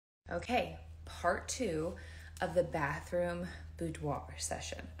Okay, part 2 of the bathroom boudoir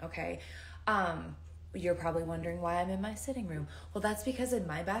session, okay? You're probably wondering why I'm in my sitting room. Well, that's because in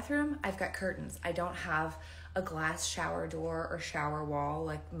my bathroom, I've got curtains. I don't have a glass shower door or shower wall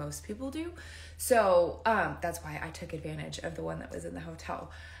like most people do. So that's why I took advantage of the one that was in the hotel.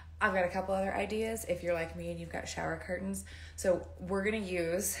 I've got a couple other ideas if you're like me and you've got shower curtains. So we're gonna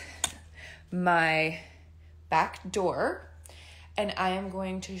use my back door, and I am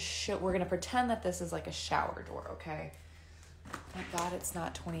going to we're gonna pretend that this is like a shower door, okay? Thank God it's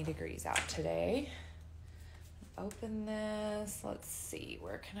not 20 degrees out today. Open this. Let's see,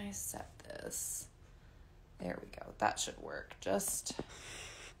 where can I set this? There we go. That should work just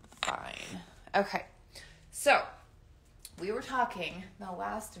fine. Okay, so we were talking in the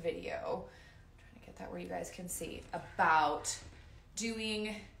last video, I'm trying to get that where you guys can see, about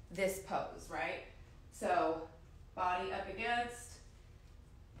doing this pose, right? So body up against,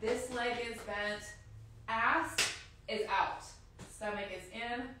 this leg is bent, ass is out, stomach is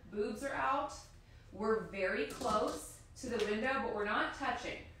in, boobs are out. We're very close to the window, but we're not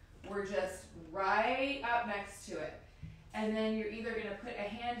touching. We're just right up next to it. And then you're either gonna put a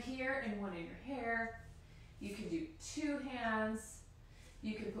hand here and one in your hair. You can do 2 hands.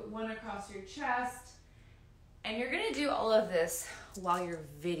 You can put one across your chest. And you're gonna do all of this while you're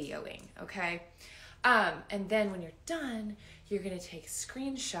videoing, okay? And then when you're done, you're gonna take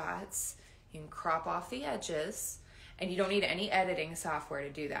screenshots. You can crop off the edges, and you don't need any editing software to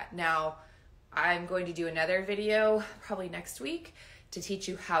do that. Now, I'm going to do another video probably next week to teach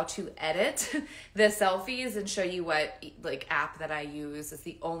you how to edit the selfies and show you what app that I use. It's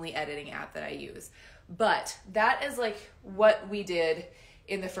the only editing app that I use. But that is like what we did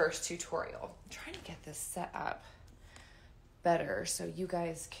in the first tutorial. I'm trying to get this set up better so you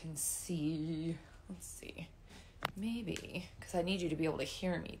guys can see. Let's see. Maybe, because I need you to be able to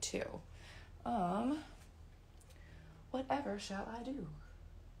hear me too. Whatever shall I do?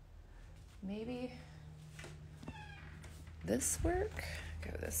 Maybe this work?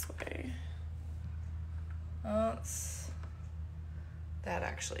 Go this way. That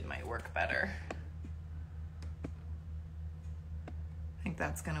actually might work better. I think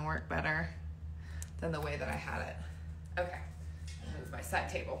that's gonna work better than the way that I had it. Okay, I'll move my side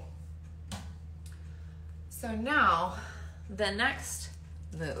table. So now, the next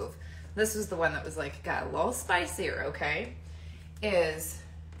move, this was the one that was like, got a little spicier, okay, is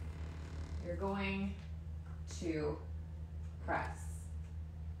you're going to press,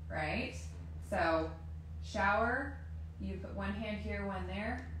 right? So shower, you put one hand here, one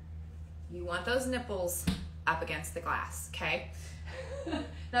there. You want those nipples up against the glass, okay?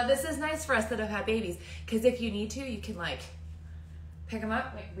 Now this is nice for us that have had babies, because if you need to, you can like pick them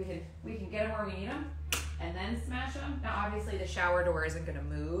up. We can get them where we need them and then smash them. Now obviously the shower door isn't gonna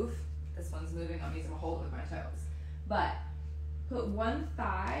move. This one's moving on me, so I'm gonna hold it with my toes. But put one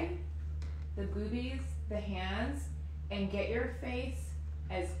thigh, the boobies, the hands, and get your face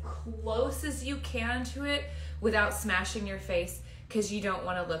as close as you can to it without smashing your face, because you don't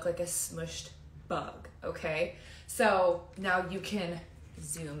want to look like a smushed bug, okay? So now you can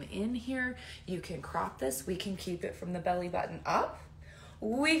zoom in here. You can crop this. We can keep it from the belly button up.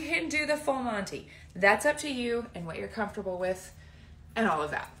 We can do the full Monty. That's up to you and what you're comfortable with and all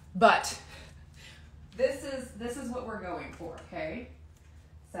of that. But this is what we're going for, okay?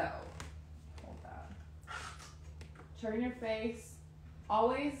 So turn your face,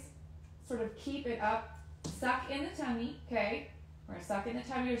 always sort of keep it up, suck in the tummy, okay? We're gonna suck in the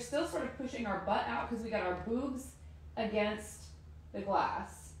tummy. We're still sort of pushing our butt out because we got our boobs against the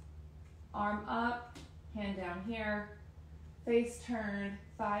glass. Arm up, hand down here, face turned,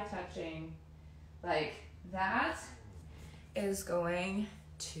 thigh touching. Like that is going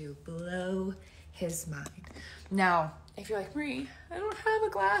to blow his mind. Now, if you're like, Marie, I don't have a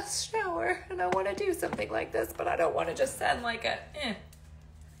glass shower and I want to do something like this, but I don't want to just send like a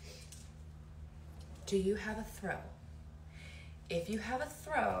Do you have a throw? If you have a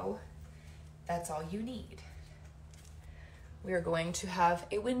throw, that's all you need. We are going to have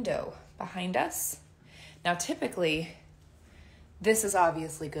a window behind us. Now, typically, this is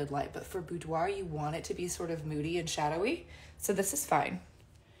obviously good light, but for boudoir, you want it to be sort of moody and shadowy, so this is fine.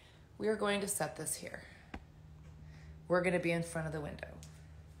 We are going to set this here. We're gonna be in front of the window.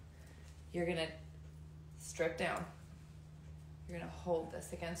 You're gonna strip down. You're gonna hold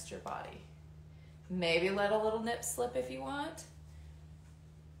this against your body. Maybe let a little nip slip if you want.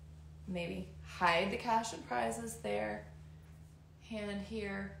 Maybe hide the cash and prizes there. Hand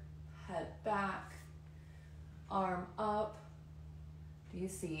here, head back, arm up. Do you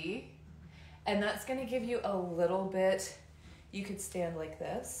see? And that's gonna give you a little bit, you could stand like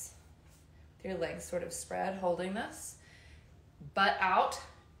this. Your legs sort of spread, holding this. Butt out.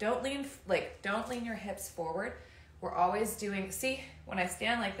 Don't lean your hips forward. We're always doing, see, when I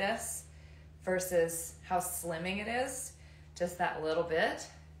stand like this versus how slimming it is, just that little bit.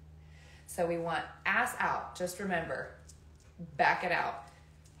 So we want ass out. Just remember, back it out.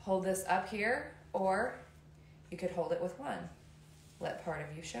 Hold this up here, or you could hold it with one. Let part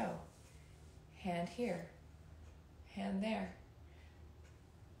of you show. Hand here, hand there.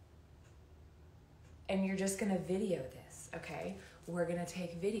 And you're just gonna video this, okay? We're gonna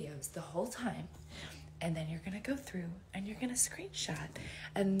take videos the whole time, and then you're gonna go through and you're gonna screenshot.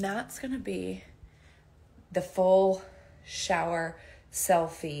 And that's gonna be the full shower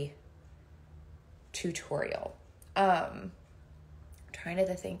selfie tutorial. Trying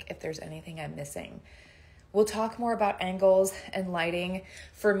to think if there's anything I'm missing. We'll talk more about angles and lighting.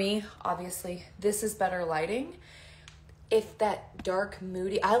 For me, obviously, this is better lighting. If that dark,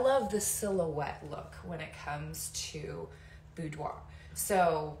 moody, I love the silhouette look when it comes to boudoir.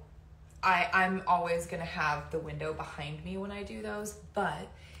 So I'm always gonna have the window behind me when I do those, but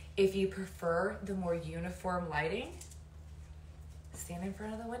if you prefer the more uniform lighting, stand in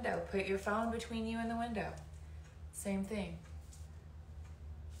front of the window. Put your phone between you and the window. Same thing.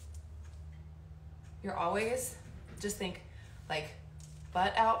 You're always, just think like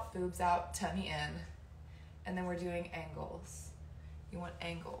butt out, boobs out, tummy in, and then we're doing angles. You want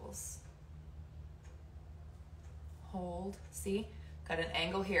angles. Hold, see? Got an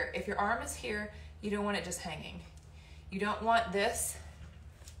angle here. If your arm is here, you don't want it just hanging. You don't want this.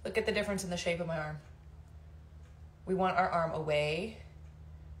 Look at the difference in the shape of my arm. We want our arm away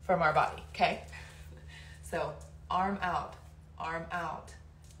from our body, okay? So arm out, arm out,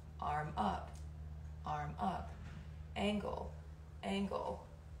 arm up, angle, angle,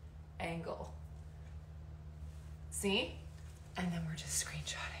 angle. See? And then we're just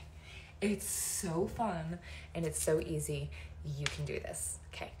screenshotting. It's so fun and it's so easy. You can do this,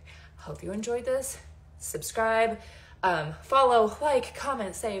 okay? Hope you enjoyed this. Subscribe, follow, like,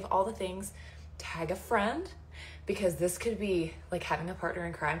 comment, save, all the things. Tag a friend, because this could be like having a partner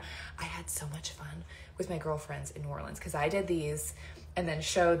in crime. I had so much fun with my girlfriends in New Orleans because I did these and then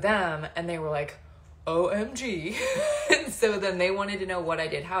showed them and they were like, OMG. And so then they wanted to know what I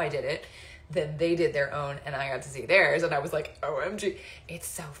did, how I did it. Then they did their own and I got to see theirs and I was like, OMG. It's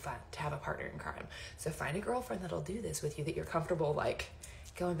so fun to have a partner in crime. So find a girlfriend that'll do this with you that you're comfortable like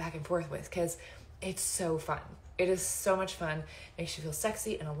going back and forth with, because it's so fun. It is so much fun. Makes you feel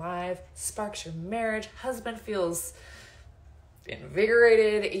sexy and alive, sparks your marriage. Husband feels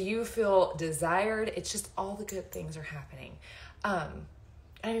invigorated. You feel desired. It's just all the good things are happening.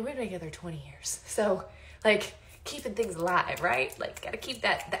 I mean, we've been together 20 years. So like keeping things alive, right? Like gotta keep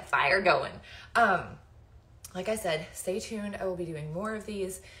that fire going. Like I said, stay tuned. I will be doing more of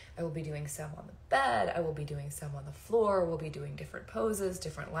these. I will be doing some on the bed. I will be doing some on the floor. We'll be doing different poses,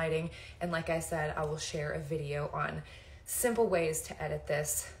 different lighting. And like I said, I will share a video on simple ways to edit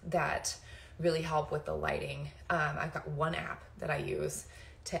this that really help with the lighting. I've got one app that I use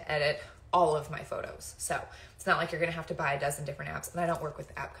to edit all of my photos. So it's not like you're gonna have to buy a dozen different apps, and I don't work with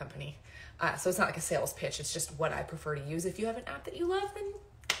the app company. So it's not like a sales pitch. It's just what I prefer to use. If you have an app that you love, then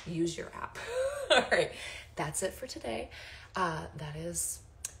use your app. All right, that's it for today. That is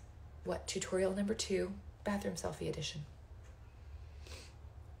tutorial number 2, bathroom selfie edition.